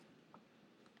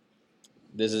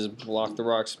This is Block the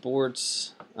Rock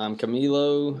Sports. I'm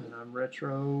Camilo. And I'm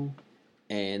Retro.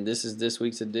 And this is this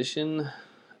week's edition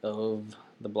of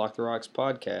the Block the Rocks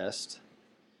podcast.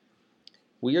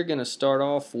 We are going to start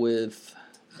off with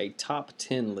a top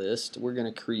 10 list. We're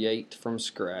going to create from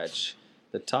scratch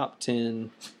the top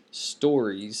 10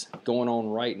 stories going on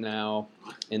right now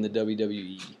in the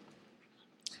WWE.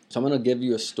 So I'm going to give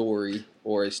you a story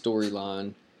or a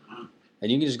storyline, and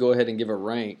you can just go ahead and give a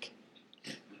rank.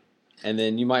 And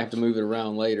then you might have to move it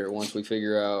around later once we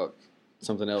figure out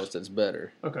something else that's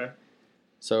better. Okay.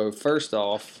 So first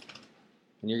off,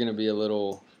 and you're going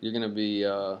to be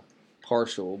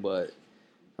partial, but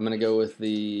I'm going to go with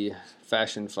the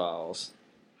Fashion Files.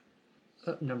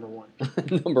 Number one.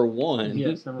 Number one?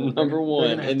 Yes, number one. Number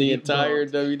one in the entire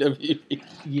WWE.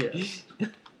 Yes.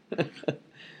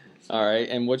 All right,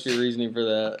 and what's your reasoning for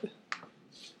that?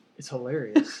 It's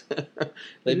hilarious.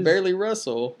 They barely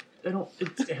wrestle. It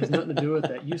has nothing to do with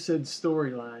that. You said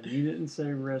storyline. You didn't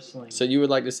say wrestling. So you would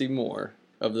like to see more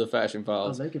of the Fashion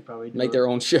Files? Oh, they could probably make their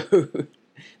own show.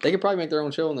 They could probably make their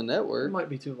own show on the network. It might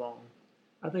be too long.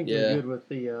 I think they're good with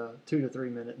the 2 to 3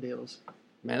 minute deals.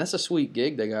 Man, that's a sweet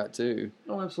gig they got too.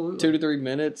 Oh, absolutely. 2 to 3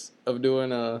 minutes of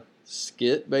doing a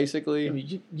skit, basically. I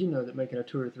mean, you know that making a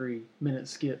 2 or 3 minute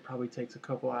skit probably takes a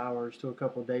couple hours to a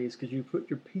couple days because you put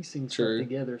your piecing stuff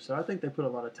together. So I think they put a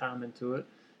lot of time into it,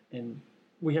 and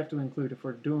we have to include, if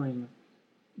we're doing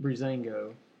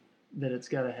Breezango, that it's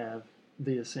got to have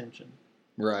the Ascension.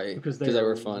 Right. Because they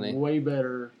were funny. Way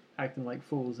better acting like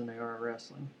fools than they are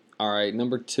wrestling. All right,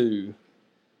 number 2.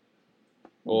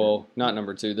 Well, not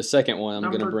number 2. The second one I'm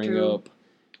going to bring up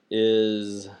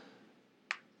is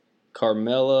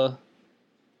Carmella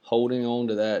holding on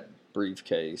to that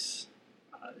briefcase.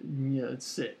 Yeah, it's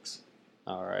 6.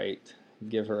 All right.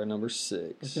 Give her a number 6.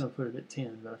 I was going to put it at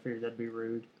 10, but I figured that'd be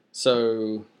rude.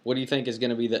 So, what do you think is going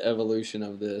to be the evolution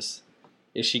of this?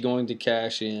 Is she going to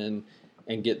cash in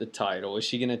and get the title? Is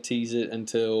she going to tease it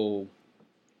until,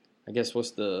 I guess,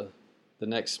 what's the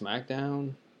next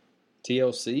SmackDown?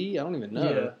 TLC? I don't even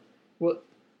know. Yeah. Well,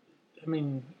 I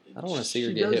mean, I don't want to see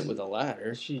her get hit with a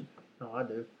ladder. No, I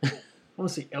do. I want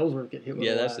to see Ellsworth get hit with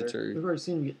a ladder. Yeah, that's the truth. We've already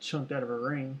seen him get chunked out of a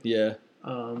ring. Yeah.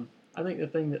 I think the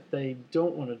thing that they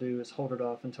don't want to do is hold it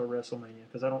off until WrestleMania,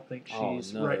 because I don't think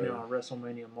she's right now a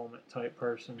WrestleMania moment type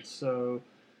person. So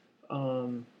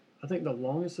I think the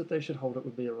longest that they should hold it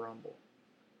would be a Rumble.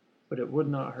 But it would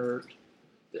not hurt.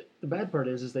 The bad part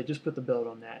is they just put the belt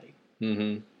on Natty.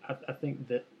 Mm-hmm. I think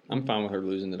that... I'm fine with her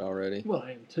losing it already. Well,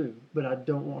 I am too, but I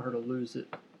don't want her to lose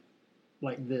it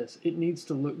like this. It needs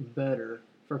to look better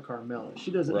for Carmella.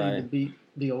 She doesn't need to beat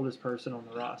the oldest person on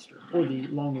the roster or the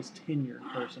longest tenured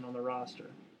person on the roster.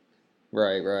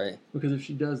 Right. Because if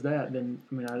she does that, then,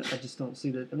 I mean, I just don't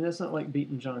see that. I mean, that's not like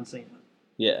beating John Cena.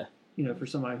 Yeah. You know, for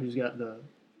somebody who's got the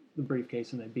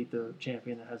briefcase and they beat the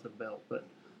champion that has the belt. But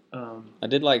I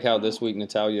did like how this week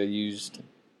Natalya used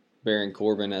Baron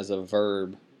Corbin as a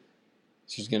verb.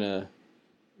 She's going to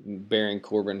Baron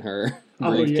Corbin her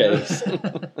briefcase. Yeah.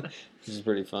 This is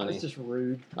pretty funny. That's just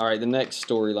rude. All right, the next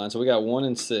storyline. So we got 1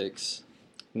 and 6.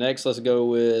 Next, let's go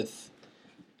with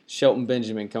Shelton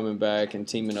Benjamin coming back and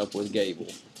teaming up with Gable.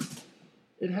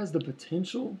 It has the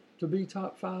potential to be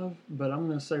top 5, but I'm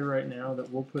going to say right now that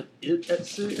we'll put it at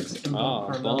 6 and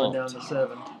bump Carmella down to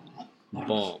 7.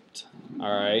 Bumped.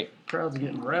 All right. Crowd's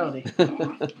getting rowdy.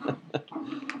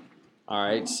 All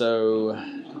right, so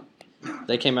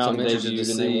they came out and debuted,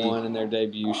 and they won in their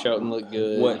debut. Shelton looked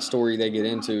good. What story they get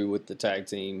into with the tag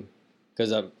team?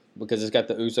 Because it's got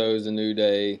the Usos, the New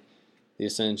Day, the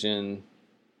Ascension,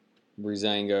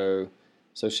 Breezango.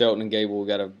 So Shelton and Gable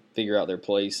got to figure out their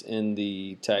place in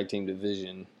the tag team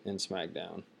division in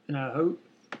SmackDown. And I hope,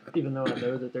 even though I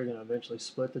know that they're going to eventually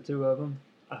split the two of them,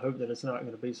 I hope that it's not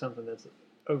going to be something that's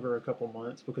over a couple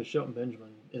months, because Shelton Benjamin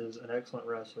is an excellent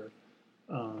wrestler.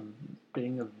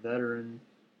 Being a veteran,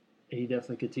 he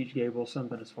definitely could teach Gable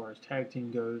something as far as tag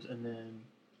team goes, and then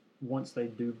once they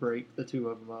do break the two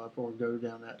of them up or go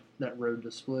down that road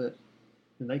to split,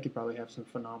 then they could probably have some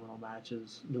phenomenal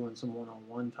matches doing some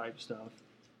one-on-one type stuff,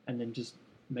 and then just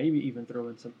maybe even throw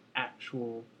in some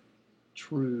actual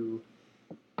true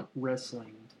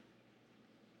wrestling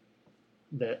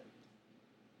that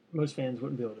most fans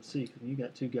wouldn't be able to see, because you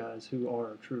got two guys who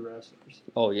are true wrestlers.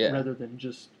 Oh, yeah. Rather than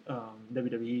just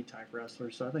WWE type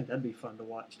wrestlers. So I think that'd be fun to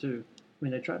watch too. I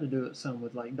mean, they tried to do it some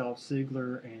with like Dolph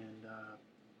Ziggler and I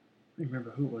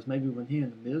remember who it was. Maybe when he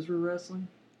and The Miz were wrestling.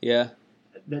 Yeah.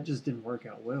 That just didn't work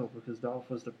out well, because Dolph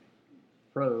was the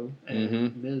pro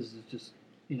and Miz is just,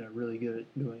 really good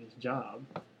at doing his job.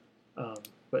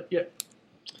 But yeah,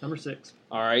 number 6.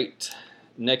 All right.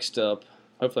 Next up,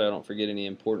 hopefully I don't forget any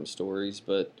important stories,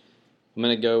 but I'm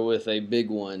going to go with a big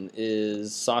one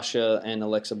is Sasha and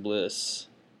Alexa Bliss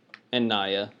and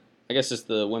Nia. I guess it's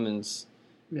the women's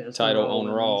title on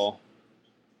Raw.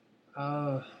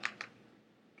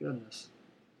 Goodness.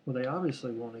 Well, they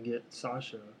obviously want to get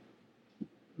Sasha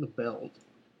the belt.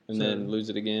 And then lose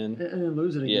it again. And then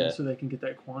lose it again so they can get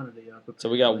that quantity up. Apparently. So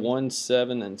we got 1,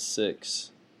 7, and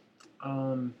 6.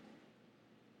 God,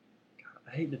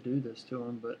 I hate to do this to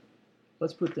them, but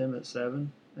let's put them at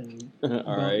 7 and bump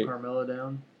Carmella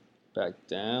down. Back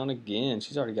down again.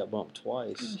 She's already got bumped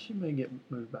twice. Yeah, she may get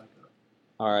moved back up.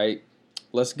 All right.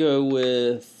 Let's go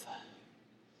with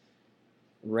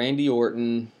Randy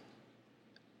Orton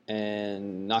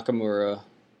and Nakamura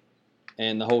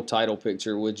and the whole title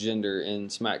picture with Jinder in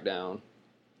SmackDown.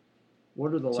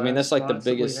 What are the last that's like the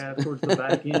biggest that we have towards the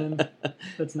back end?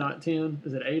 That's not 10.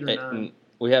 Is it 8 or 9?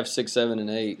 We have 6, 7, and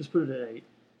 8. Just put it at 8.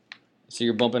 So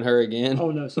you're bumping her again?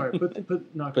 Oh no, sorry. Put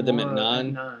Nakamura put them at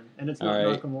 9. And it's not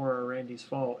Nakamura or Randy's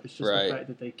fault. It's just the fact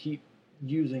that they keep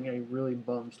using a really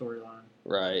bum storyline.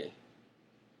 Right.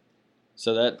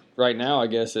 So that right now, I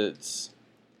guess it's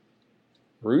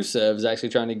Rusev's actually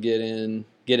trying to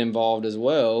get involved as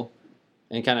well,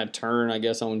 and kind of turn, I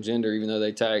guess, on Jinder, even though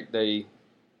they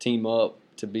team up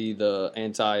to be the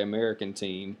anti-American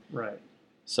team. Right.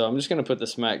 So I'm just going to put the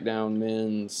SmackDown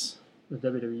men's... The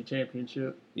WWE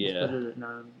Championship. Yeah. Put it at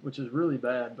 9, which is really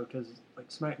bad because like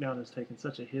SmackDown has taken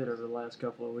such a hit over the last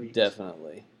couple of weeks.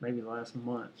 Definitely. Maybe the last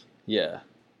month. Yeah.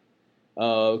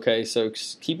 Okay, so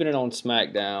keeping it on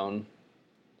SmackDown,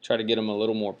 try to get them a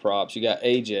little more props. You got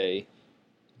AJ,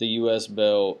 the U.S.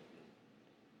 belt,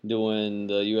 doing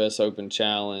the U.S. Open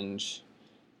Challenge.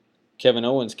 Kevin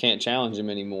Owens can't challenge him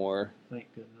anymore. Thank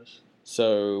goodness.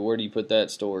 So where do you put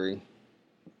that story?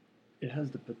 It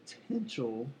has the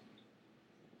potential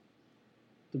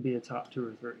to be a top 2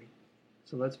 or 3.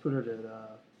 So let's put it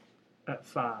at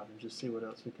 5 and just see what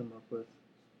else we come up with.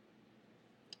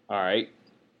 All right.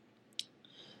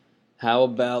 How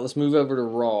about let's move over to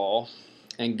Raw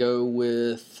and go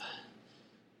with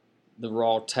the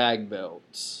Raw tag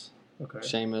belts. Okay.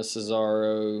 Sheamus,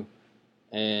 Cesaro,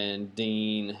 and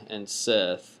Dean and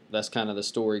Seth. That's kind of the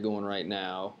story going right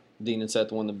now. Dean and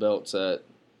Seth won the belts at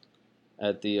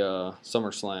the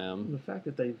SummerSlam. The fact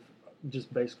that they've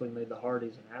just basically made the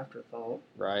Hardys an afterthought.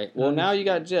 Right. Well, now you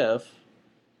got Jeff.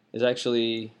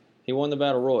 He won the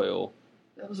Battle Royal.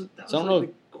 That was I don't know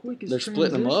if they're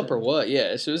splitting them up or what.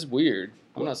 Yeah, it's just weird.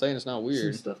 I'm not saying it's not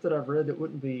weird. Some stuff that I've read that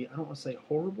wouldn't be, I don't want to say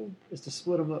horrible, is to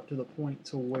split them up to the point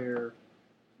to where,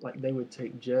 like, they would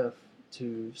take Jeff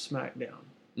to SmackDown.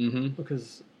 Mm-hmm.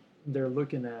 Because they're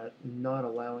looking at not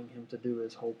allowing him to do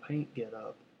his whole paint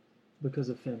get-up because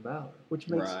of Finn Balor, which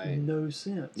makes no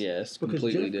sense. Yeah, it's because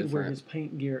completely Jeff different. could wear his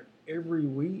paint gear every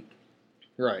week.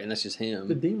 Right, and that's just him.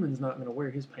 The Demon's not going to wear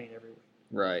his paint every week.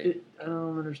 Right. I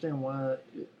don't understand why.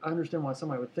 I understand why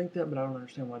somebody would think that, but I don't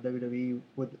understand why WWE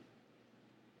would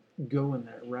go in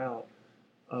that route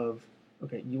of,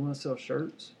 okay, you want to sell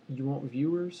shirts? You want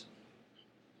viewers?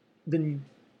 Then you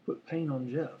put paint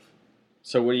on Jeff.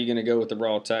 So what are you going to go with the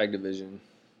Raw Tag Division?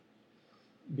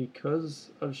 Because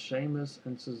of Sheamus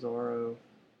and Cesaro,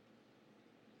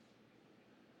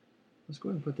 let's go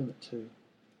ahead and put them at 2.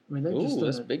 I mean, they've just done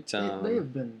that's big time. They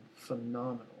have been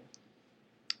phenomenal.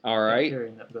 All right.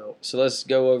 Carrying that belt. So let's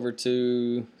go over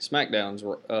to SmackDown's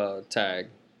tag.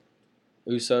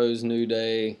 Usos, New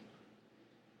Day.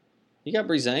 You got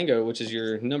Breezango, which is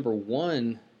your number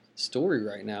 1 story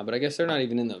right now, but I guess they're not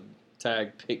even in the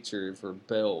tag picture for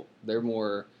belt. They're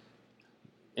more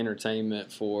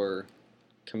entertainment for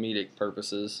comedic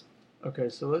purposes. Okay,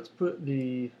 so let's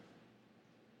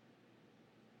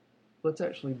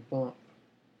actually bump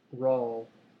Raw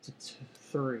to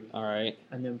 3. All right.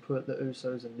 And then put the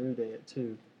Usos and New Day at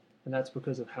 2. And that's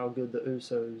because of how good the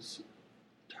Usos'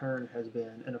 turn has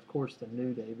been. And, of course, the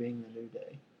New Day being the New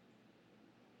Day.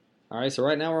 All right, so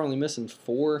right now we're only missing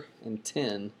 4 and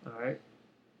 10. All right.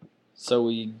 So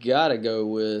we got to go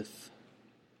with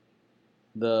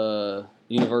the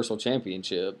Universal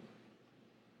Championship.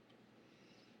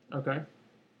 Okay.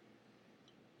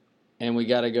 And we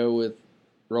got to go with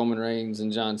Roman Reigns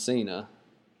and John Cena.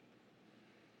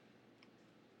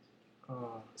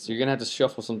 So you're going to have to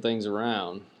shuffle some things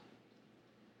around.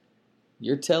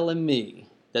 You're telling me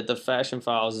that the Fashion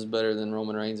Files is better than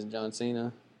Roman Reigns and John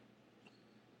Cena?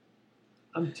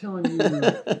 I'm telling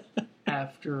you,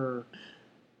 after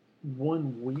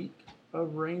 1 week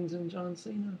of Reigns and John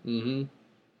Cena? Mm-hmm.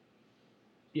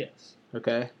 Yes.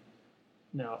 Okay.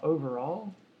 Now,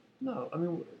 overall, no. I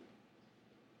mean,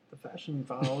 the Fashion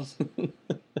Files,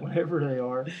 whatever they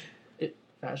are,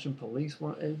 Fashion Police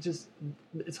one.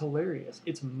 It's hilarious.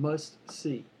 It's must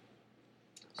see.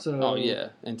 So Oh yeah,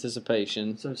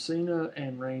 anticipation. So Cena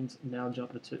and Reigns now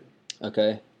jump to 2.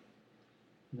 Okay.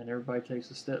 And then everybody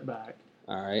takes a step back.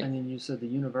 All right. And then you said the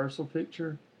Universal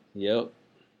picture. Yep.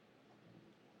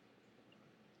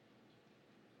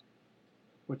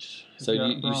 Which so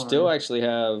you still actually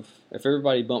have, if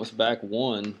everybody bumps back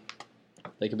 1,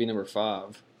 they could be number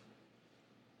 5,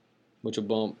 which will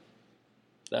bump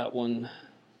that one.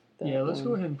 Let's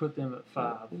go ahead and put them at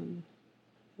 5, and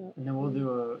then we'll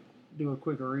do a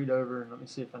quick read over, and let me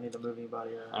see if I need to move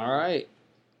anybody out. All right.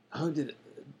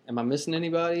 Am I missing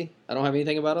anybody? I don't have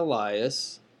anything about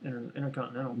Elias.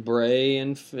 Intercontinental. Bray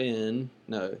and Finn.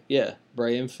 No, yeah,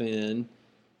 Bray and Finn.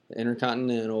 The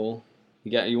Intercontinental.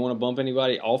 You want to bump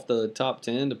anybody off the top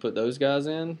 10 to put those guys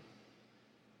in?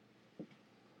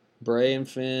 Bray and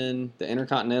Finn. The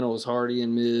Intercontinental is Hardy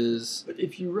and Miz. But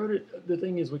if you wrote it, the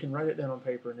thing is we can write it down on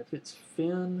paper, and if it's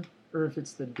Finn or if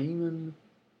it's the Demon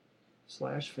 /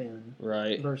 Finn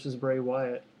versus Bray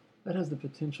Wyatt, that has the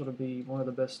potential to be one of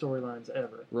the best storylines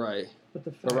ever. Right.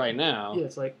 But right now,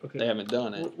 it's like, okay, they haven't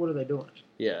done it. What are they doing?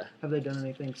 Yeah. Have they done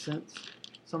anything since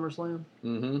SummerSlam?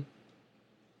 Mm-hmm.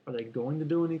 Are they going to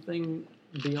do anything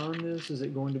beyond this? Is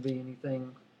it going to be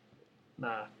anything?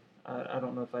 Nah, I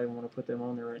don't know if I even want to put them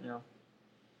on there right now.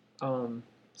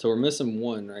 So we're missing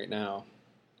 1 right now.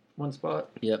 1 spot?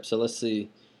 Yep, so let's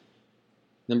see.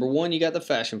 Number 1, you got the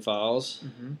Fashion Files.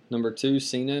 Mm-hmm. Number 2,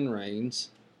 Cena and Reigns.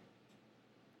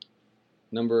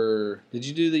 Did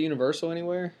you do the Universal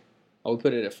anywhere? Oh, we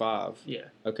put it at 5. Yeah.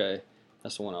 Okay,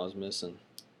 that's the one I was missing.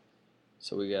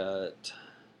 So we got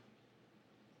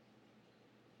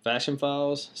Fashion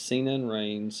Files, Cena and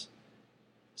Reigns,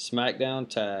 SmackDown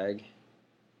Tag,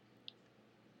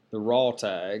 the Raw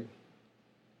Tag,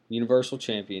 Universal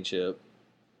Championship.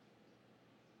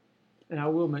 And I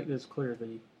will make this clear: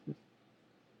 the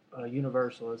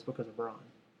Universal is because of Braun.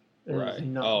 Right.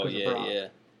 Oh yeah.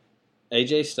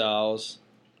 AJ Styles,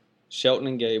 Shelton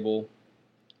and Gable,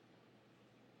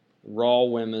 Raw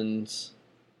Women's,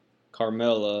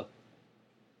 Carmella,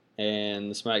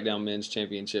 and the SmackDown Men's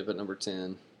Championship at number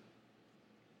 10.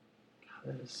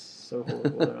 God, that is so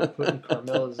horrible. They're not putting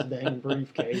Carmella's dang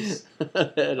briefcase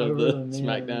ahead of over the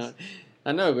SmackDown. men's.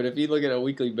 I know, but if you look at a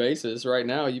weekly basis, right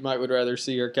now you might would rather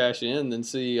see her cash in than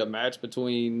see a match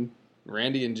between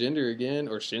Randy and Jinder again,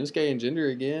 or Shinsuke and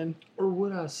Jinder again. Or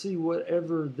would I see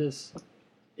whatever this?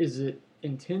 Is it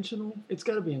intentional? It's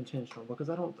got to be intentional because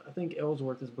I think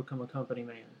Ellsworth has become a company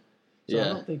man. So I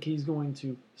don't think he's going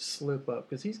to slip up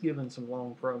because he's given some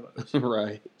long promos.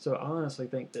 Right. So I honestly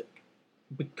think that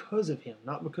because of him,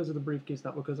 not because of the briefcase,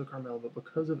 not because of Carmelo, but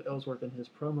because of Ellsworth and his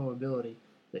promo ability,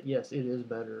 that yes, it is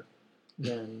better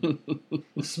than the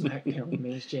SmackDown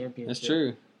Men's Championship. That's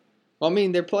true. Well, I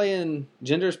mean,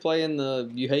 Jinder's playing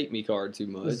the "You Hate Me" card too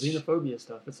much. The xenophobia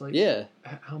stuff. It's like,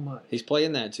 how much? He's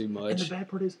playing that too much. And the bad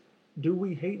part is, do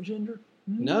we hate Jinder?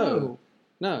 No.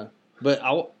 But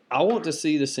I want to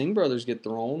see the Singh brothers get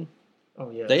thrown.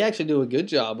 Oh, yeah. They actually do a good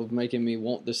job of making me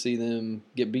want to see them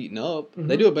get beaten up. Mm-hmm.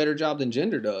 They do a better job than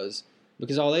Jinder does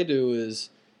because all they do is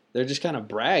they're just kind of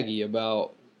braggy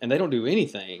about, and they don't do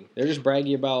anything. They're just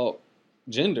braggy about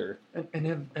Jinder.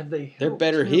 And have they helped They're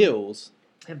better him? heels.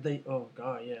 Have they? Oh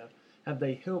God, yeah. Have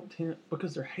they helped him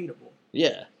because they're hateable?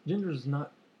 Yeah. Jinder's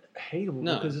not hateable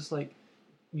because it's like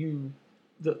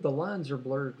the lines are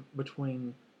blurred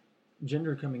between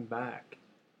Jinder coming back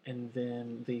and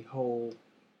then the whole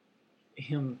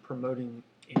him promoting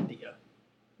India.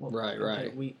 Well,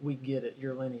 right. We get it,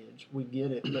 your lineage. We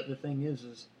get it. But the thing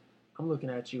is I'm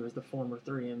looking at you as the former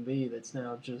 3MB that's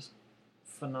now just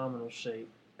phenomenal shape,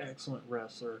 excellent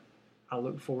wrestler. I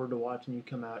look forward to watching you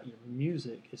come out. Your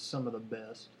music is some of the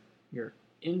best. Your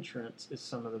entrance is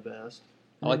some of the best.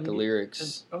 I like the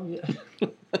lyrics. Oh, yeah. I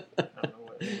don't know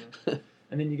what it is.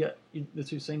 And then you got the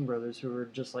 2 Singh brothers who are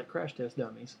just like crash test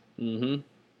dummies.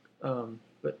 Mm-hmm.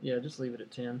 But, yeah, just leave it at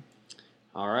 10.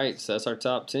 All right, so that's our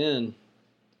top 10.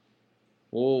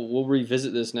 We'll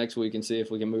revisit this next week and see if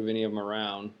we can move any of them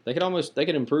around. They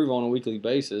could improve on a weekly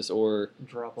basis or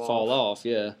fall off,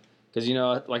 yeah. Because,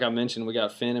 like I mentioned, we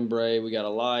got Finn and Bray, we got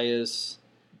Elias,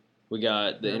 we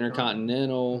got the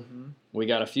Intercontinental, we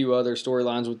got a few other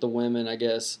storylines with the women, I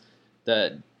guess,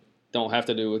 that don't have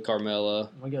to do with Carmella.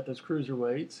 We got those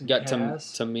cruiserweights. We got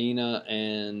Cass, Tamina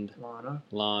and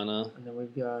Lana. And then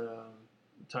we've got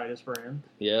Titus Brand.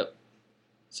 Yep.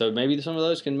 So maybe some of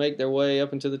those can make their way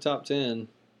up into the top 10.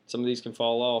 Some of these can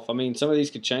fall off. I mean, some of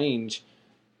these could change,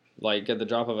 like at the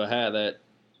drop of a hat, that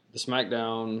the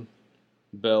SmackDown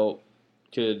belt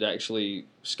could actually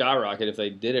skyrocket if they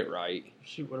did it right.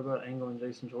 Shoot, what about Angle and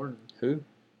Jason Jordan? Who?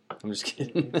 I'm just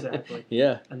kidding. Exactly.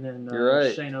 Yeah. And then You're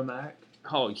right. Shane O'Mac.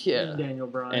 Oh, yeah. Daniel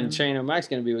Bryan. And Shane O'Mac's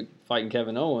going to be fighting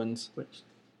Kevin Owens. Which,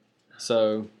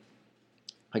 so,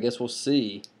 I guess we'll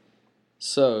see.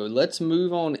 So, let's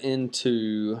move on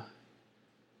into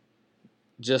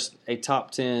just a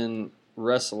top 10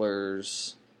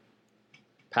 wrestlers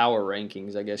power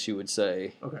rankings, I guess you would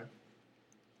say. okay.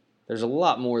 There's a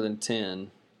lot more than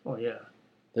 10. Oh, yeah.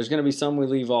 There's going to be some we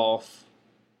leave off.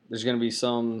 There's going to be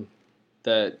some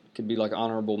that could be like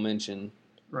honorable mention.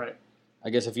 Right. I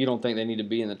guess if you don't think they need to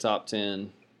be in the top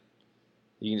 10,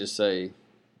 you can just say,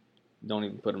 don't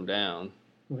even put them down.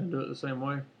 We're going to do it the same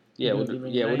way? Yeah, we'll do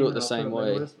it the same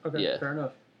way. Okay, yeah. Fair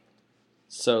enough.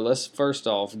 So let's first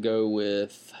off go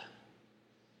with,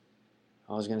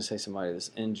 I was going to say somebody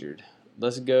that's injured.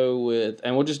 Let's go with,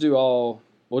 and we'll do all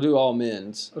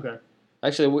men's. Okay.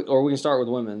 Actually, or we can start with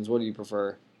women's. What do you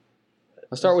prefer?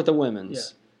 Let's start with the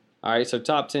women's. Yeah. All right, so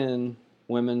top 10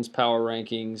 women's power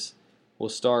rankings. We'll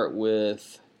start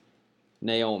with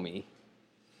Naomi.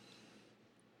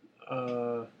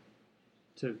 2.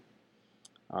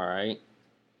 All right.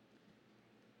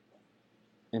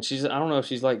 And I don't know if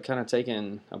she's like kind of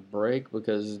taking a break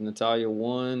because Natalya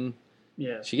won.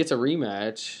 Yeah. She gets a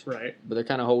rematch. Right. But they're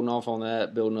kind of holding off on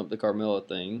that, building up the Carmella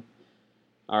thing.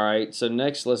 All right, so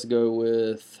next let's go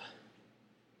with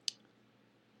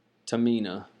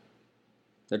Tamina.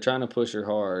 They're trying to push her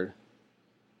hard.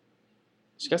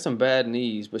 She's got some bad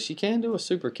knees, but she can do a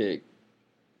super kick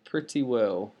pretty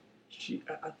well.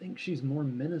 I think she's more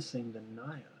menacing than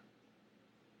Nia.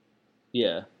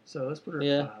 Yeah. So let's put her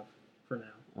at 5 for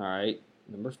now. All right,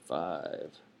 number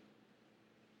 5.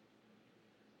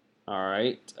 All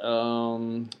right,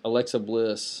 Alexa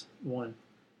Bliss. 1.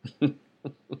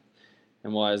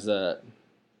 And why is that?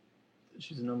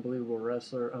 She's an unbelievable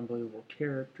wrestler, unbelievable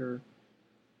character,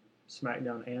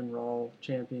 SmackDown and Raw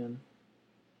champion.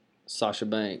 Sasha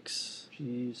Banks.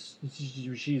 She's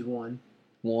 1.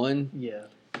 1? Yeah.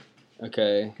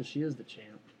 Okay. Because she is the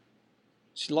champ.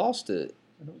 She lost it.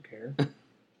 I don't care.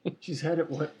 She's had it,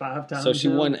 5 times So she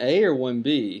now? won A or won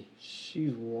B?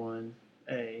 She's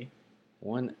 1A.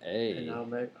 1A.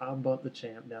 And I'll bump the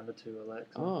champ down to 2,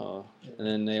 Alexa. Oh. Yeah. And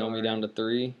then Naomi down to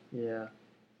 3? Yeah.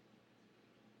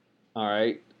 All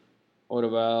right. What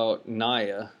about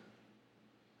Nia?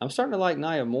 I'm starting to like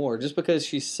Nia more just because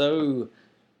she's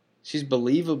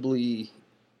believably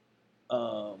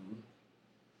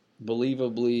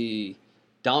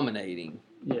dominating.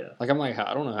 Yeah. Like I'm like,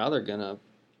 I don't know how they're gonna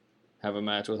have a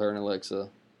match with her and Alexa.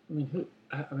 I mean,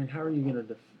 how are you gonna?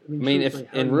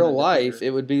 If in real life it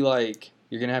would be like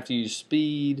you're gonna have to use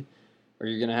speed, or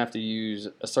you're gonna have to use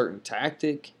a certain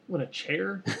tactic. What, a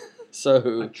chair?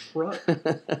 So a truck.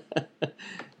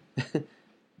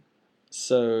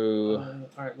 So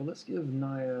all right. Well, let's give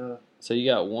Nia. So you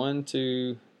got 1,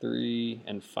 2, 3,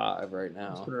 and 5 right now.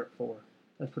 Let's put her at 4.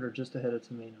 Let's put her just ahead of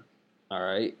Tamina. All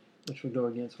right. Which would go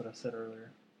against what I said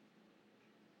earlier.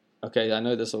 Okay, I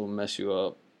know this will mess you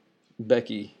up.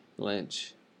 Becky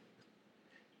Lynch.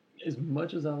 As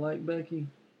much as I like Becky,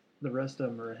 the rest of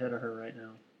them are ahead of her right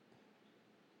now.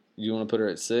 You want to put her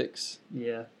at 6?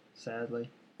 Yeah,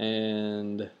 sadly.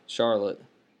 And Charlotte.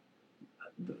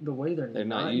 The way they're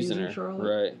not using her, Charlotte,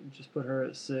 right? Just put her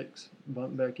at 6,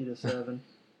 bump Becky to 7.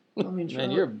 I mean, Charlotte,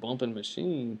 man, you're a bumping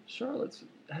machine. Charlotte's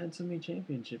had so many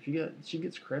championships. She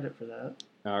gets credit for that.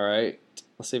 All right,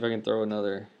 let's see if I can throw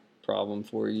another problem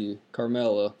for you.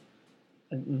 Carmella.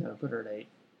 No, put her at 8.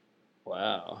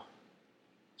 Wow,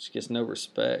 she gets no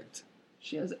respect.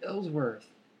 She has Ellsworth.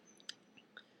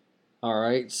 All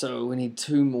right, so we need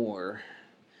 2 more.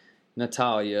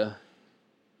 Natalya.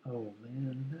 Oh,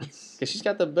 man, that's... Because she's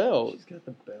got the belt. She's got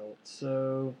the belt,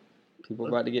 so... People are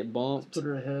about to get bumped. Let's put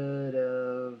her ahead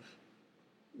of...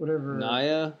 whatever...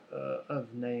 Nia?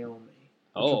 Of Naomi.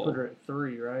 Oh. Put her at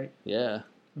 3, right? Yeah.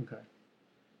 Okay.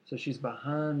 So she's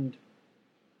behind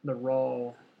the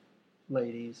Raw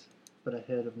ladies, but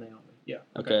ahead of Naomi. Yeah.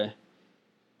 Okay.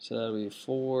 So that'll be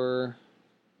 4.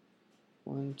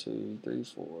 1, 2, 3,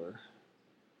 4.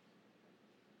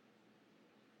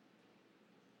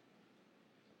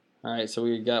 All right, so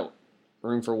we got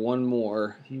room for 1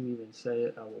 more. If you even say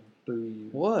it, I will boo you.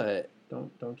 What?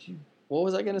 Don't you? What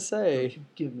was I gonna say? Don't you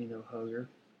give me no hugger.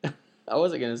 I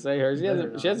wasn't gonna say her.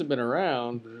 She hasn't been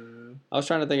around. Boo. I was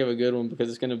trying to think of a good one because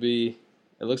it's gonna be.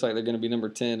 It looks like they're gonna be number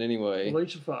 10 anyway.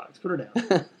 Alicia Fox, put her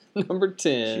down. Number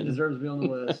 10. She deserves to be on the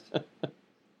list.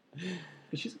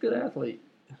 Because she's a good athlete.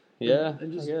 Yeah,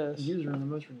 and just I guess. use her in the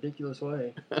most ridiculous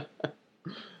way.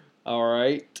 All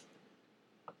right.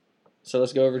 So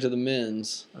let's go over to the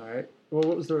men's. All right.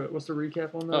 Well, what's the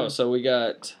recap on that? Oh, so we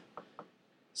got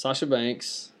Sasha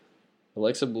Banks,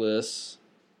 Alexa Bliss,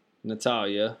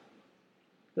 Natalia.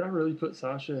 Did I really put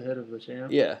Sasha ahead of the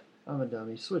champ? Yeah. I'm a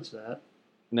dummy. Switch that.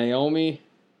 Naomi.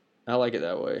 I like it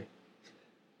that way.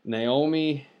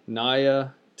 Naomi,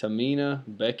 Nia, Tamina,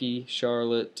 Becky,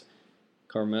 Charlotte,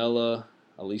 Carmella,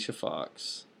 Alicia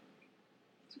Fox.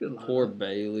 It's a good lineup. Poor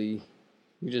Bailey.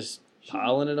 You're just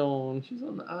piling it on. She's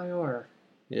on the IR.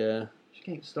 Yeah. She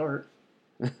can't start.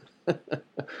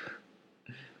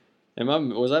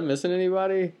 Was I missing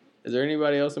anybody? Is there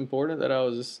anybody else important that I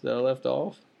left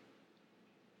off?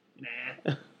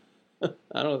 Nah.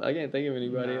 I can't think of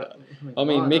anybody. Nah. I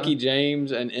mean, Lana. Mickey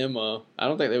James and Emma. I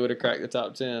don't think they would have cracked the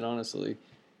top 10, honestly.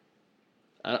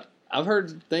 I've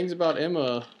heard things about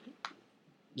Emma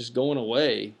just going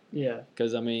away. Yeah.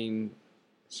 Because, I mean,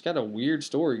 she's got a weird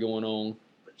story going on.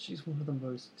 But she's one of the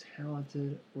most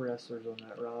talented wrestlers on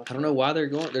that roster. I don't know why they're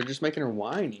just making her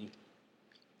whiny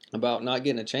about not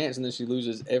getting a chance, and then she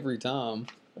loses every time.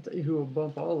 I'll tell you who will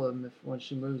bump all of them when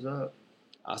she moves up.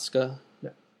 Asuka.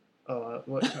 Yeah. Oh,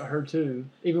 her too.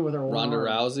 Even with her Ronda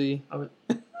Rousey. I would.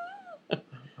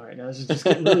 All right, now this is just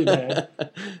getting really bad.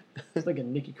 It's like a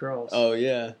Nikki Cross. Oh,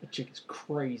 yeah. The chick is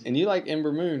crazy. And you like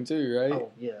Ember Moon, too, right?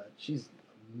 Oh, yeah. She's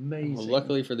amazing. Well,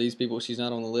 luckily for these people, she's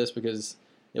not on the list because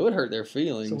it would hurt their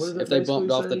feelings So if they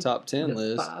bumped off the say? top 10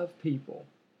 list. 5 people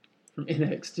from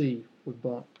NXT would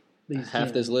bump these Half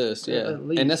 10. this list, yeah. At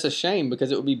least. And that's a shame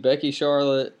because it would be Becky,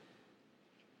 Charlotte.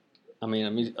 I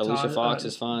mean, Alicia Fox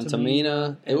is fine.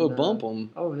 Tamina. It would bump them.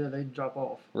 Oh, yeah, they'd drop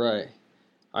off. Right.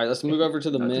 All right, let's move over to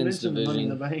the men's to Money in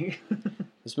the division. Bank.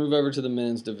 Let's move over to the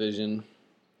men's division.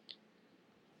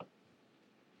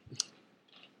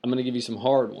 I'm going to give you some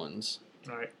hard ones.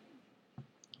 All right.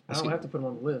 I don't have to put them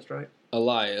on the list, right?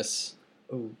 Elias.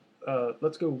 Oh,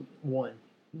 let's go 1.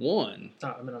 1.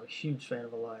 I mean, I'm a huge fan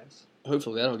of Elias.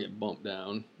 Hopefully that'll get bumped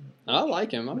down. I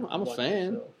like him. I'm a Watch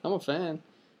fan. yourself. I'm a fan.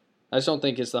 I just don't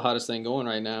think it's the hottest thing going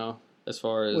right now as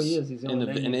far as Well, he is. He's the only name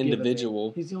an you've given individual.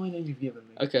 me. He's the only name you've given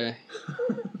me. Okay,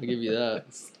 I'll give you that.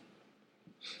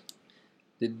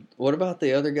 What about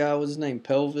the other guy? What's his name?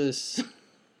 Pelvis.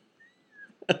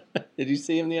 Did you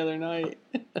see him the other night?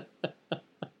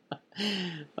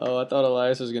 Oh, I thought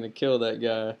Elias was gonna kill that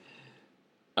guy.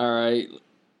 All right.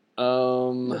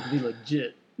 Let's be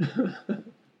legit.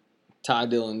 Ty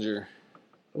Dillinger.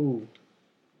 Ooh,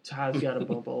 Ty's got to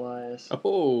bump Elias.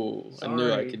 Oh, I knew I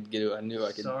Sorry. could get it. I knew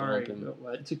I could Sorry, bump him.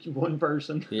 it took you one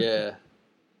person. Yeah.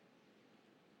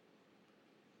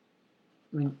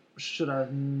 I mean, should I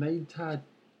have made Ty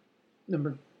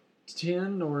number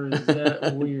 10, or is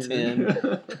that weird?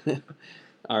 10.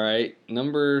 All right,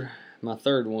 my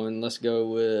third one. Let's go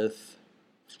with.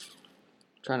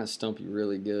 Trying to stump you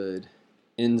really good,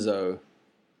 Enzo.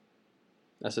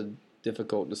 That's a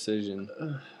difficult decision.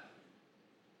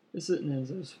 This isn't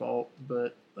Enzo's fault,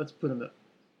 but let's put him at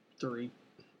 3.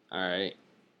 All right.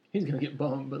 He's gonna get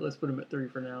bumped, but let's put him at 3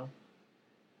 for now.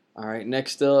 All right.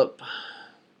 Next up,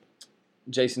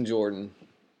 Jason Jordan.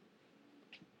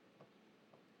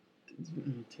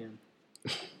 10.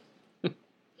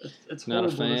 It's Not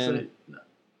a horrible fan. to say.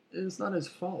 It's not his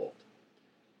fault.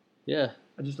 Yeah.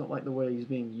 I just don't like the way he's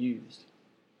being used.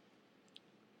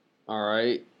 All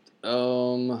right.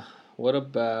 What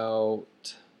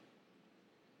about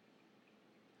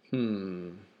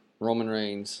Roman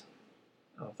Reigns?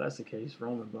 Oh, if that's the case,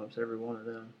 Roman bumps every one of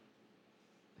them.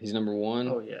 He's number 1.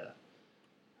 Oh yeah.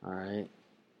 All right.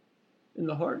 In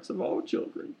the hearts of all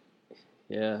children.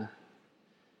 Yeah.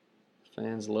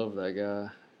 Fans love that guy.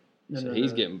 No,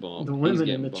 He's getting bumped. The women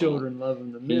getting and the bumped. children love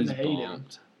him. The men He's hate him.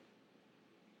 bumped.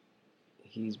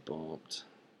 He's bumped.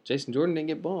 Jason Jordan didn't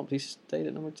get bumped. He stayed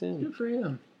at number 10. Good for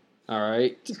him. All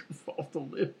right. Just fall off the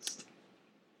list.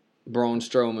 Braun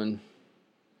Strowman.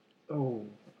 Oh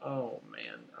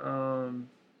man.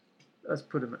 Let's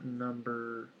put him at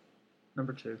number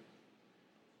 2.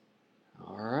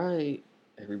 All right.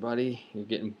 Everybody, you're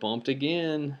getting bumped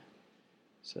again.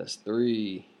 So that's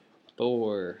 3,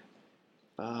 4,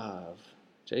 5.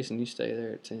 Jason, you stay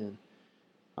there at 10.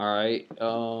 All right.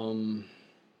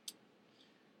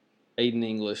 Aiden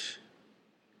English.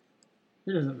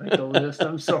 He doesn't make the list.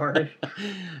 I'm sorry.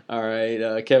 All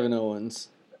right. Kevin Owens.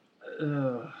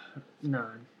 9.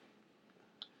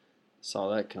 Saw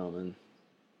that coming.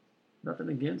 Nothing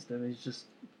against him.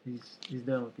 He's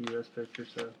done with the U.S. picture.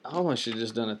 So I almost should have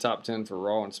just done a top 10 for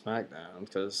Raw and SmackDown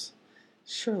because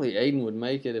surely Aiden would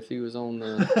make it if he was on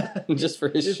the just for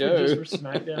his show. Just for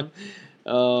SmackDown.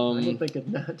 I can think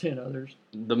of 10 others.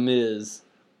 The Miz.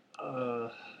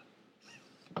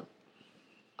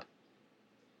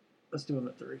 Let's do him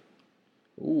at 3.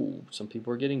 Ooh, some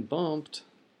people are getting bumped.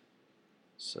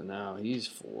 So now he's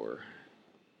 4.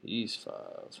 He's 5.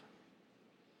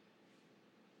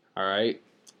 All right.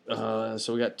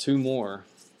 So we got two more.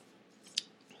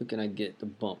 Who can I get to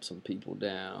bump some people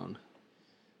down?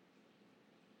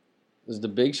 Does the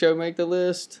Big Show make the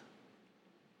list?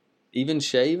 Even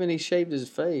shaving? He shaved his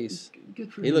face.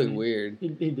 Good for He him. looked weird. He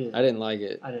did. I didn't like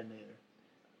it. I didn't either.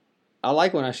 I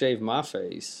like when I shave my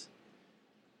face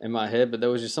and my head, but there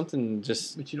was just something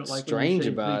just But you don't like strange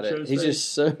about it. He's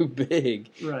just so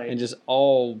big. Right. And just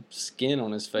all skin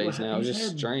on his face Well, now. It's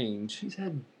just strange. He's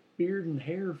had beard and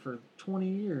hair for 20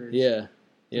 years. Yeah.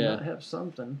 To not have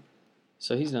something.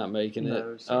 So he's not making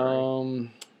it.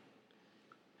 Sorry.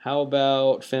 How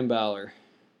about Finn Balor?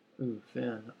 Ooh,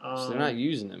 Finn. So they're not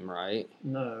using him, right?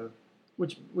 No.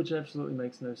 Which absolutely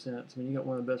makes no sense. I mean, you got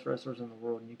one of the best wrestlers in the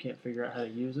world, and you can't figure out how to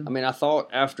use him. I mean, I thought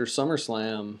after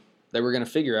SummerSlam they were going to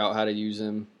figure out how to use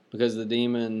him because the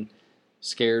Demon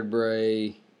scared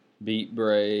Bray, beat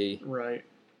Bray, right?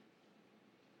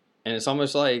 And it's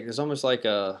almost like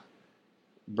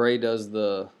Bray does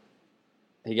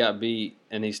he got beat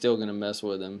and he's still going to mess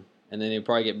with him, and then he'll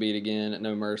probably get beat again at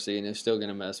No Mercy and he's still going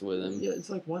to mess with him. Yeah,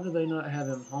 it's like, why do they not have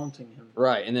him haunting him?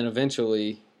 Right, and then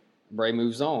eventually Bray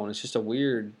moves on. It's just a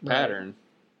weird pattern.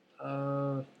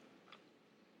 4.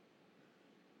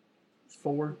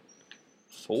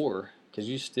 4, because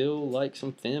you still like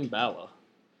some Finn Balor.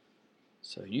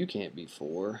 So you can't be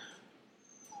 4.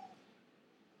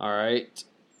 All right.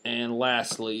 And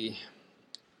lastly,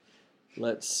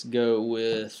 let's go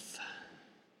with...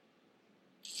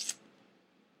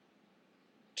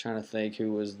 trying to think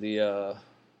who was the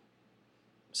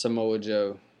Samoa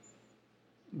Joe.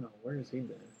 No, where has he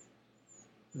been?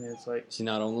 I mean, it's like... Is he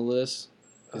not on the list?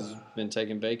 Because he's been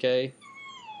taking vacay?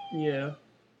 Yeah.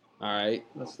 All right.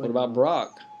 What about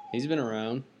Brock? He's been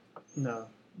around. No,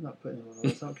 I'm not putting him on the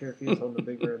list. I don't care if he's holding the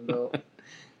big red belt.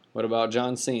 What about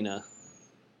John Cena?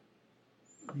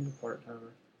 He's a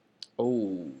part-timer.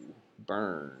 Oh,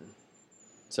 burn.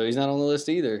 So he's not on the list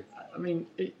either. I mean,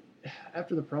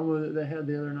 after the promo that they had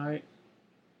the other night,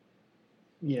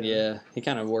 yeah, he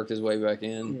kind of worked his way back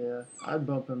in. Yeah, I'd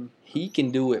bump him. He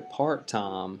can do it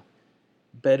part-time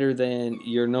better than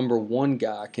your number 1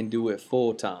 guy can do it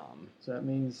full-time. So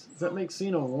does that make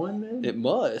Cena 1 then? It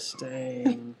must.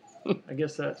 Dang. I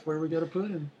guess that's where we got to put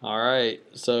him. All right,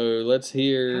 so let's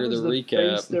hear the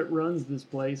recap. Face that runs this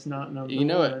place, not number 1. You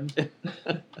know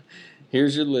it.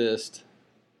 Here's your list: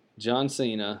 John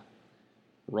Cena,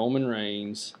 Roman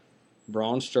Reigns,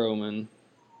 Braun Strowman,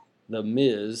 The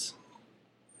Miz,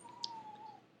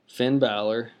 Finn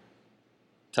Balor,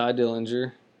 Ty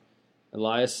Dillinger,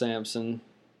 Elias Sampson.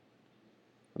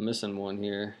 I'm missing one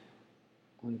here.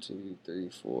 1, 2, 3,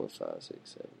 4, 5, 6,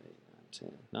 7, 8, 9,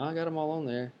 10. No, I got them all on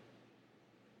there.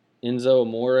 Enzo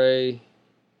Amore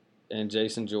and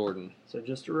Jason Jordan. So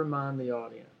just to remind the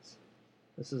audience,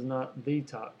 this is not the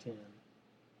top 10.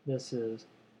 This is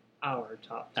our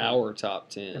top 10. Our top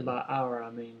 10. And by our, I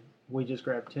mean we just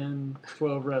grabbed 10,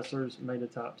 12 wrestlers, made a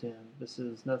top 10. This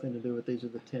is nothing to do with these are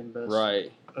the 10 best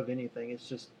of anything. It's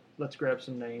just, let's grab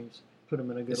some names, put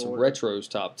them in a good order. It's Retro's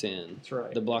top 10. That's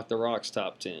right. The BlocktheRocks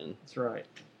top 10. That's right.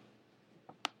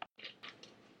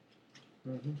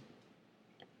 Mm-hmm.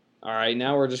 All right,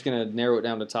 now we're just going to narrow it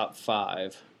down to top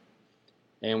 5.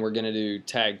 And we're going to do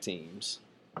tag teams.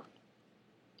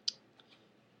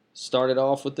 Started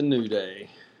off with the New Day.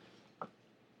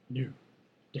 New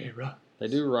Day Rock. They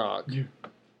do rock. We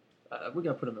got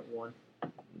to put them at 1.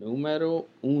 Numero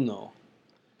 1. All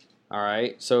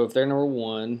right, so if they're number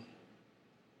 1,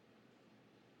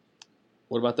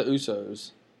 what about the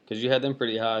Usos? Because you had them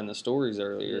pretty high in the stories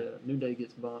earlier. Yeah, New Day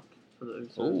gets bumped for the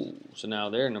Usos. Oh, so now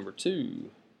they're number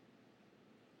 2.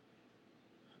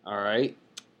 All right.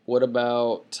 What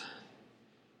about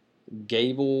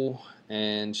Gable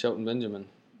and Shelton Benjamin?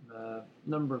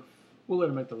 We'll let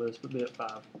them make the list, but be at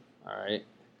 5. All right.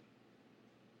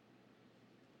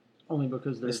 Only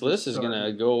because this list is going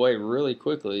to go away really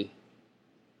quickly.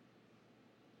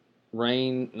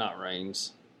 Reigns.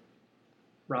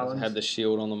 Rollins. Had the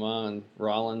Shield on the mind.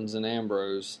 Rollins and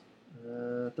Ambrose.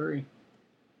 3.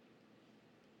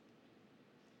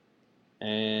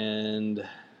 And,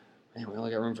 man, we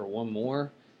only got room for one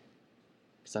more.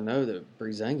 Because I know that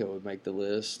Breezango would make the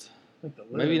list.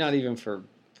 Maybe not even for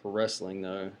wrestling,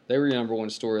 though. They were your number 1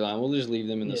 storyline. We'll just leave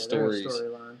them in the stories.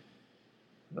 Storyline.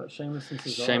 But Sheamus and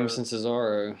Cesaro. Sheamus and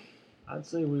Cesaro. I'd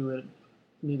say we would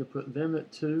need to put them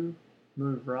at 2,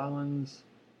 move Rollins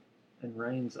and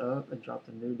Reigns up, and drop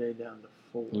the New Day down to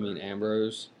 4. You mean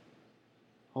Ambrose?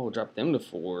 Oh, drop them to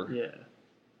 4. Yeah.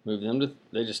 Move them to...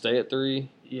 They just stay at 3?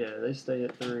 Yeah, they stay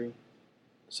at 3.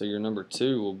 So your number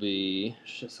 2 will be...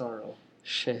 Cesaro.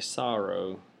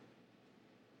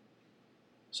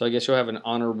 So I guess you'll have an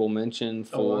honorable mention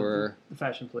for...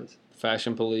 Fashion Police.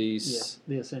 Fashion Police.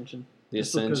 Yeah, the Ascension. The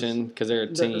Ascension, because they're a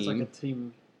team. It's like a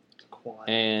team squad.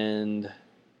 And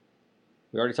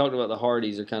we already talked about the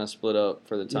Hardys are kind of split up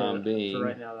for the time being. For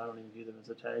right now, I don't even view them as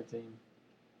a tag team.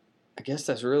 I guess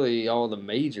that's really all the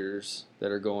majors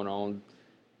that are going on.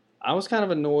 I was kind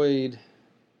of annoyed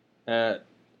at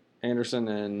Anderson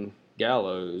and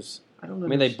Gallows. I don't. I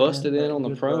mean, they busted in on the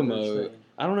promo.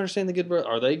 I don't understand the Good Brothers.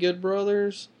 Are they Good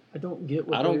Brothers? I don't get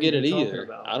what I don't get it either.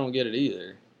 About. I don't get it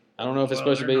either. I don't know if it's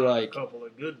supposed to be like a couple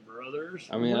of good brothers.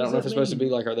 I mean, I don't know if it's supposed to be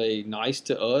like, are they nice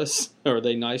to us or are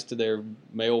they nice to their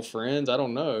male friends? I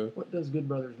don't know. What does good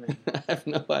brothers mean? I have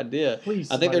no idea. Please,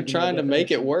 I think they're trying to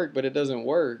make it work, but it doesn't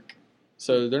work.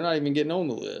 So they're not even getting on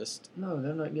the list. No,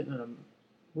 they're not getting them.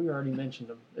 We already mentioned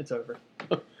them. It's over.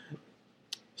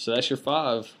 So that's your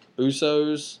 5.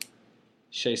 Usos,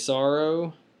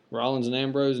 Cesaro, Rollins and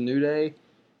Ambrose, New Day,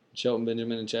 Shelton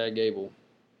Benjamin, and Chad Gable.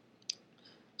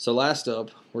 So last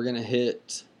up, we're going to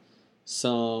hit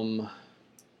some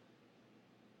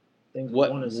things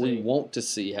what we want to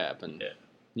see happen. Yeah.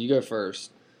 You go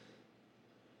first.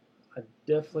 I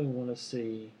definitely want to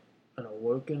see an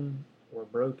Awoken or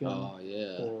Broken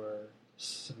or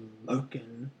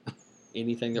Smoken.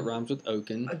 Anything that rhymes with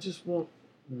Oaken. I just want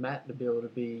Matt to be able to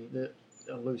be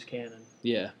a loose cannon.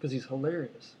 Yeah. Because he's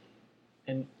hilarious.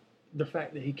 And the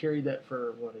fact that he carried that for,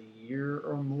 a year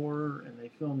or more, and they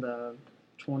filmed a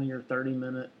 20 or 30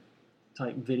 minute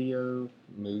type video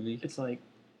movie. It's like,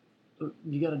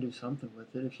 you got to do something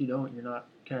with it. If you don't, you're not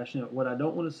cashing out. What I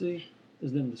don't want to see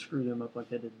is them to screw them up like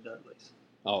they did the Dudleys.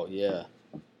 Oh, yeah.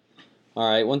 All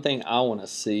right, one thing I want to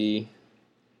see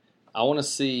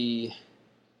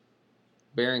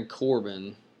Baron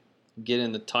Corbin get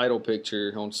in the title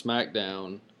picture on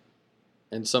SmackDown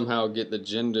and somehow get the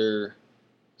gender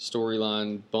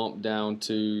storyline bumped down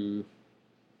to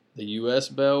the U.S.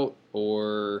 belt,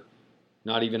 or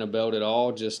not even a belt at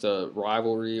all, just a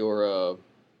rivalry or a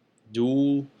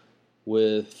duel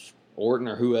with Orton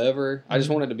or whoever. I just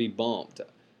want it to be bumped.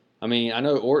 I mean, I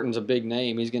know Orton's a big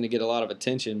name; he's going to get a lot of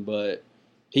attention, but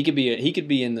he could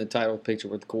be in the title picture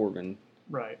with Corbin.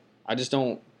 Right. I just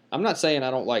don't. I'm not saying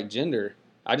I don't like gender.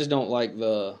 I just don't like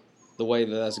the way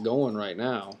that that's going right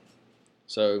now.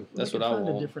 So that's what I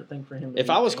want. A different thing for him. If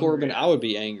I was Corbin, I would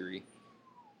be angry.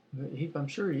 I'm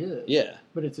sure he is. Yeah.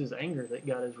 But it's his anger that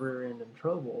got his rear end in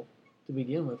trouble to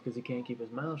begin with, because he can't keep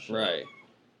his mouth shut. Right.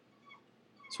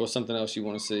 So what's something else you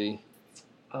want to see?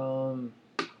 I'm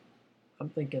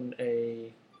thinking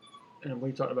and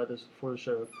we talked about this before the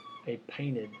show, a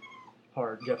painted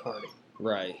Jeff Hardy.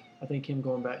 Right. I think him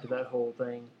going back to that whole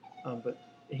thing, but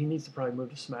he needs to probably move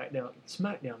to SmackDown.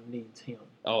 SmackDown needs him.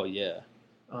 Oh, yeah.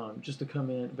 Just to come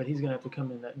in, but he's going to have to come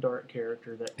in that dark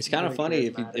character. It's kind of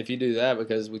funny if you do that,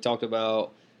 because we talked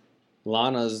about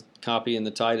Lana's copying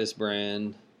the Titus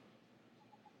brand.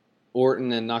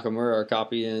 Orton and Nakamura are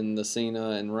copying the Cena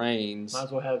and Reigns.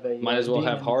 Might as well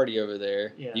have Hardy over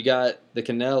there. Yeah. You got the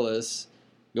Kanellis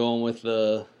going with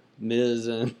the Miz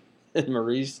and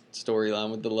Maurice storyline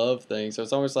with the love thing. So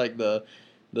it's almost like the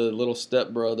little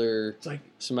stepbrother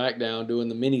SmackDown doing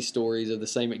the mini stories of the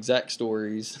same exact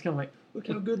stories. It's kind of like, look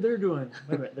how good they're doing.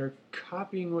 Wait a minute, they're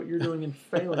copying what you're doing and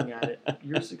failing at it.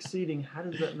 You're succeeding. How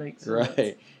does that make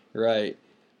sense? Right.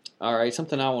 All right,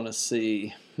 something I want to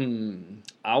see. I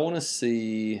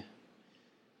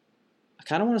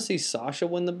kind of want to see Sasha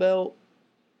win the belt.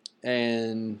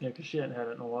 And yeah, because she hadn't had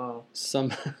it in a while.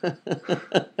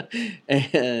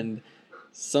 And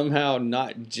somehow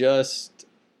not just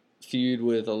feud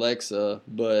with Alexa,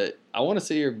 but I want to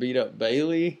see her beat up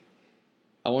Bayley.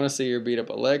 I want to see her beat up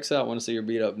Alexa. I want to see her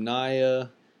beat up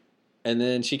Nia. And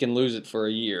then she can lose it for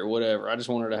a year, whatever. I just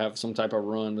want her to have some type of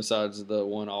run besides the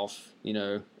one-off,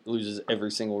 loses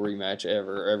every single rematch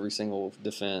ever, every single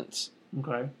defense.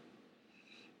 Okay.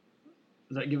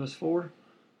 Does that give us 4?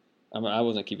 I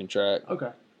wasn't keeping track.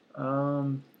 Okay.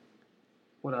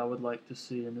 What I would like to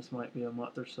see, and this might be a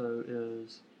month or so,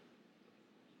 is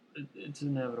it's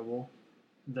inevitable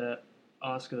that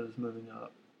Asuka is moving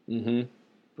up. Mm-hmm.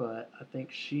 But I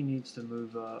think she needs to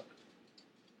move up.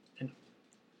 And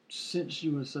since she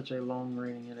was such a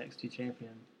long-reigning NXT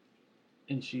champion,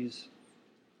 and she's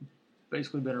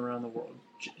basically been around the world,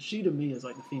 she to me is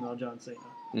like the female John Cena.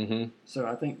 Mm-hmm. So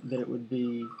I think that it would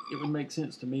make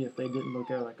sense to me if they didn't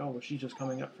look at it like, oh, well, she's just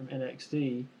coming up from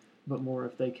NXT, but more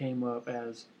if they came up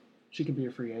as she could be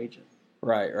a free agent.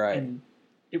 Right. And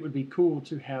it would be cool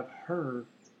to have her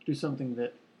do something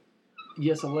that,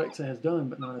 yes, Alexa has done,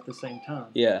 but not at the same time.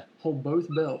 Yeah. Hold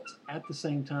both belts at the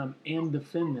same time and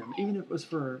defend them, even if it was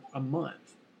for a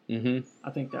month. Mm-hmm.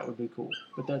 I think that would be cool.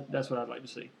 But that's what I'd like to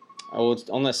see. Oh, it's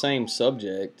on that same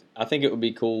subject. I think it would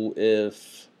be cool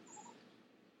if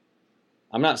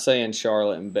I'm not saying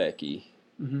Charlotte and Becky,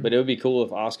 but it would be cool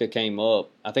if Asuka came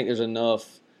up. I think there's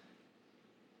enough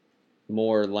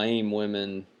more lame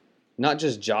women, not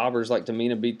just jobbers like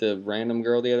Tamina beat the random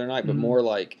girl the other night, but more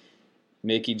like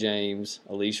Mickie James,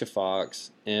 Alicia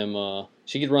Fox, Emma.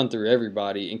 She could run through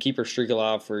everybody and keep her streak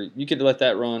alive for. You could let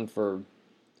that run for.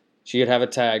 She could have a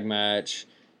tag match.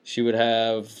 She would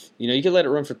have, you could let it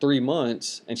run for 3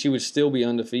 months, and she would still be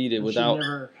undefeated without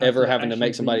ever having to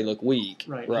make somebody look weak.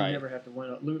 Right. She'd never have to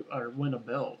win a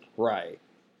belt. Right.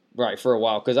 Right, for a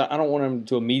while. Because I don't want them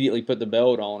to immediately put the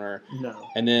belt on her. No.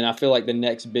 And then I feel like the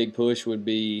next big push would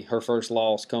be her first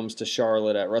loss comes to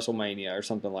Charlotte at WrestleMania or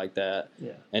something like that.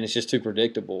 Yeah. And it's just too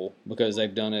predictable because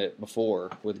they've done it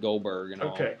before with Goldberg and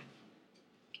all. Okay.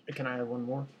 Can I have one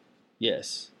more?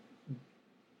 Yes.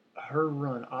 Her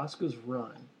run, Asuka's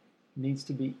run, needs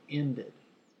to be ended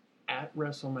at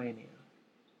WrestleMania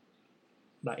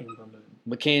by Ember Moon.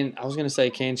 But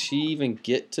can she even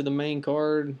get to the main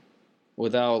card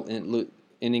without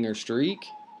ending her streak?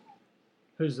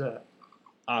 Who's that?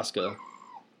 Asuka.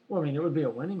 Well, I mean, it would be a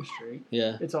winning streak.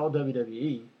 Yeah. It's all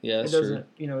WWE. Yeah, that's it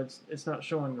doesn't, true. It's not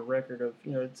showing the record of,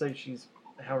 let's say she's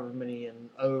however many and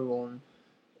 0 on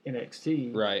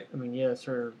NXT. Right. I mean, yes,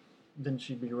 then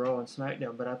she'd be Raw and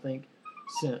SmackDown, but I think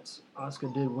since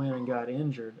Asuka did win and got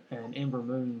injured, and Ember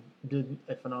Moon did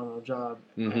a phenomenal job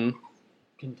at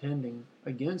contending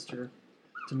against her,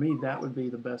 to me that would be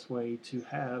the best way to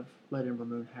let Ember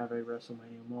Moon have a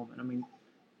WrestleMania moment. I mean,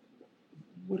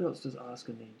 what else does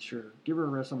Asuka need? Sure, give her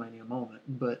a WrestleMania moment,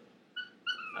 but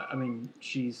I mean,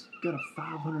 she's got a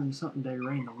 500 and something day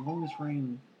reign, the longest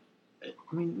reign.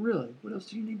 I mean, really, what else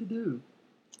do you need to do?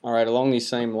 All right, along these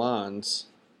same lines,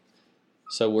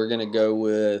 so we're going to go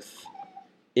with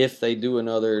if they do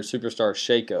another superstar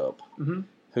shakeup,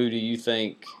 who do you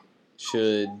think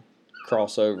should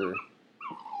cross over?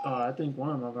 I think one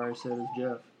of them I've already said is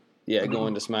Jeff. Yeah,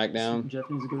 going to SmackDown. Jeff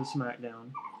needs to go to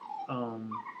SmackDown.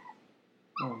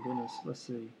 Oh goodness, let's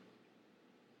see.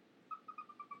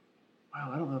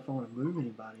 Wow, I don't know if I want to move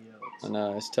anybody else. I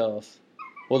know, it's tough.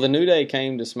 Well, the New Day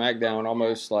came to SmackDown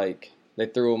almost like they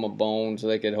threw them a bone so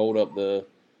they could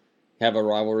have a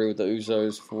rivalry with the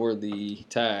Usos for the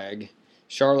tag.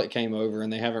 Charlotte came over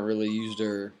and they haven't really used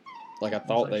her like I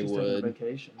thought they would.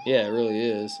 Vacation. Yeah, it really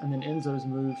is. And then Enzo's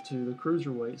moved to the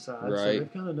cruiserweight side, so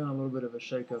they've kind of done a little bit of a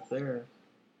shake-up there.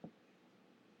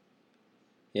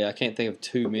 Yeah, I can't think of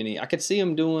too many. I could see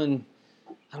them doing,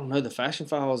 I don't know, the Fashion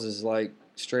Files is like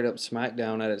straight up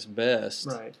SmackDown at its best.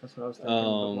 Right, that's what I was thinking.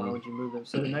 But why would you move them?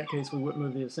 So in that case, we wouldn't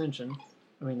move the Ascension.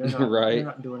 I mean, they're not, they're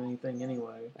not doing anything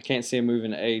anyway. I can't see them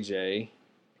moving AJ.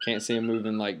 Can't see them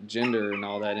moving like gender and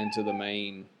all that into the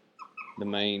main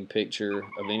picture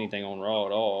of anything on Raw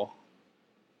at all.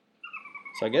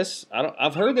 So I guess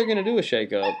I've heard they're going to do a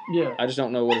shake-up. Yeah. I just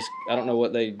don't know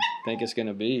what they think it's going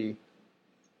to be.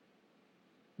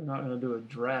 They're not going to do a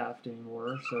draft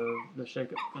anymore, so the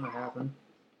shake-up's going to happen.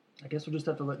 I guess we'll just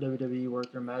have to let WWE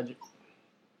work their magic.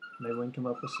 Maybe we can come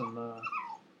up with some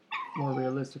more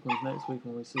realistic ones next week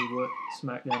when we see what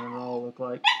SmackDown and Raw look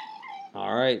like.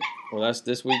 All right. Well, that's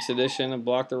this week's edition of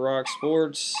Block the Rock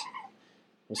Sports.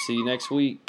 We'll see you next week.